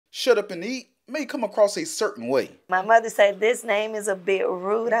Shut Up and Eat may come across a certain way. My mother said, this name is a bit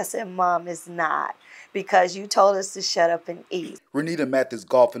rude. I said, Mom, it's not, because you told us to shut up and eat. Renita Mathis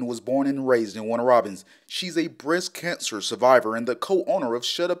Goffin was born and raised in Warner Robins. She's a breast cancer survivor and the co-owner of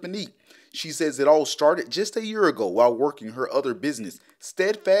Shut Up and Eat. She says it all started just a year ago while working her other business,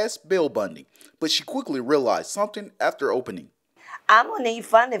 Steadfast Bail Bonding. But she quickly realized something after opening. I'm going to need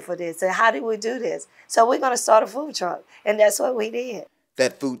funding for this. And how do we do this? So we're going to start a food truck. And that's what we did.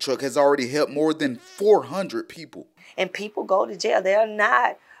 That food truck has already helped more than 400 people. And people go to jail. They are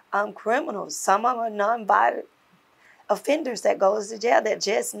not criminals. Some of them are non-violent offenders that goes to jail that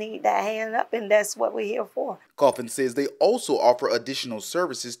just need that hand up, and that's what we're here for. Goffin says they also offer additional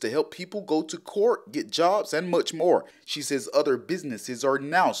services to help people go to court, get jobs, and much more. She says other businesses are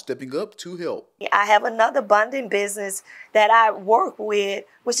now stepping up to help. I have another bonding business that I work with,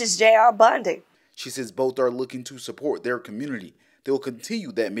 which is JR Bonding. She says both are looking to support their community. They'll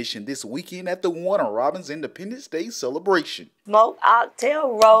continue that mission this weekend at the Warner Robins Independence Day celebration. Smoked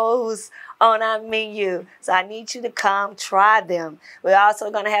oxtail rolls on our menu, so I need you to come try them. We're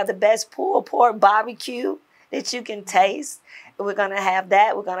also going to have the best pulled pork barbecue that you can taste. We're going to have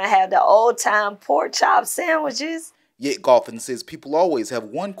that. We're going to have the old-time pork chop sandwiches. Yet Goffin says people always have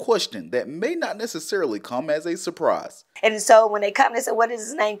one question that may not necessarily come as a surprise. And so when they come, they say, where does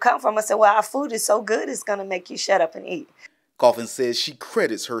this name come from? I said, well, our food is so good, it's going to make you shut up and eat. Goffin says she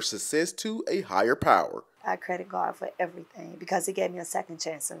credits her success to a higher power. I credit God for everything because he gave me a second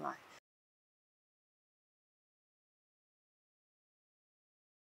chance in life.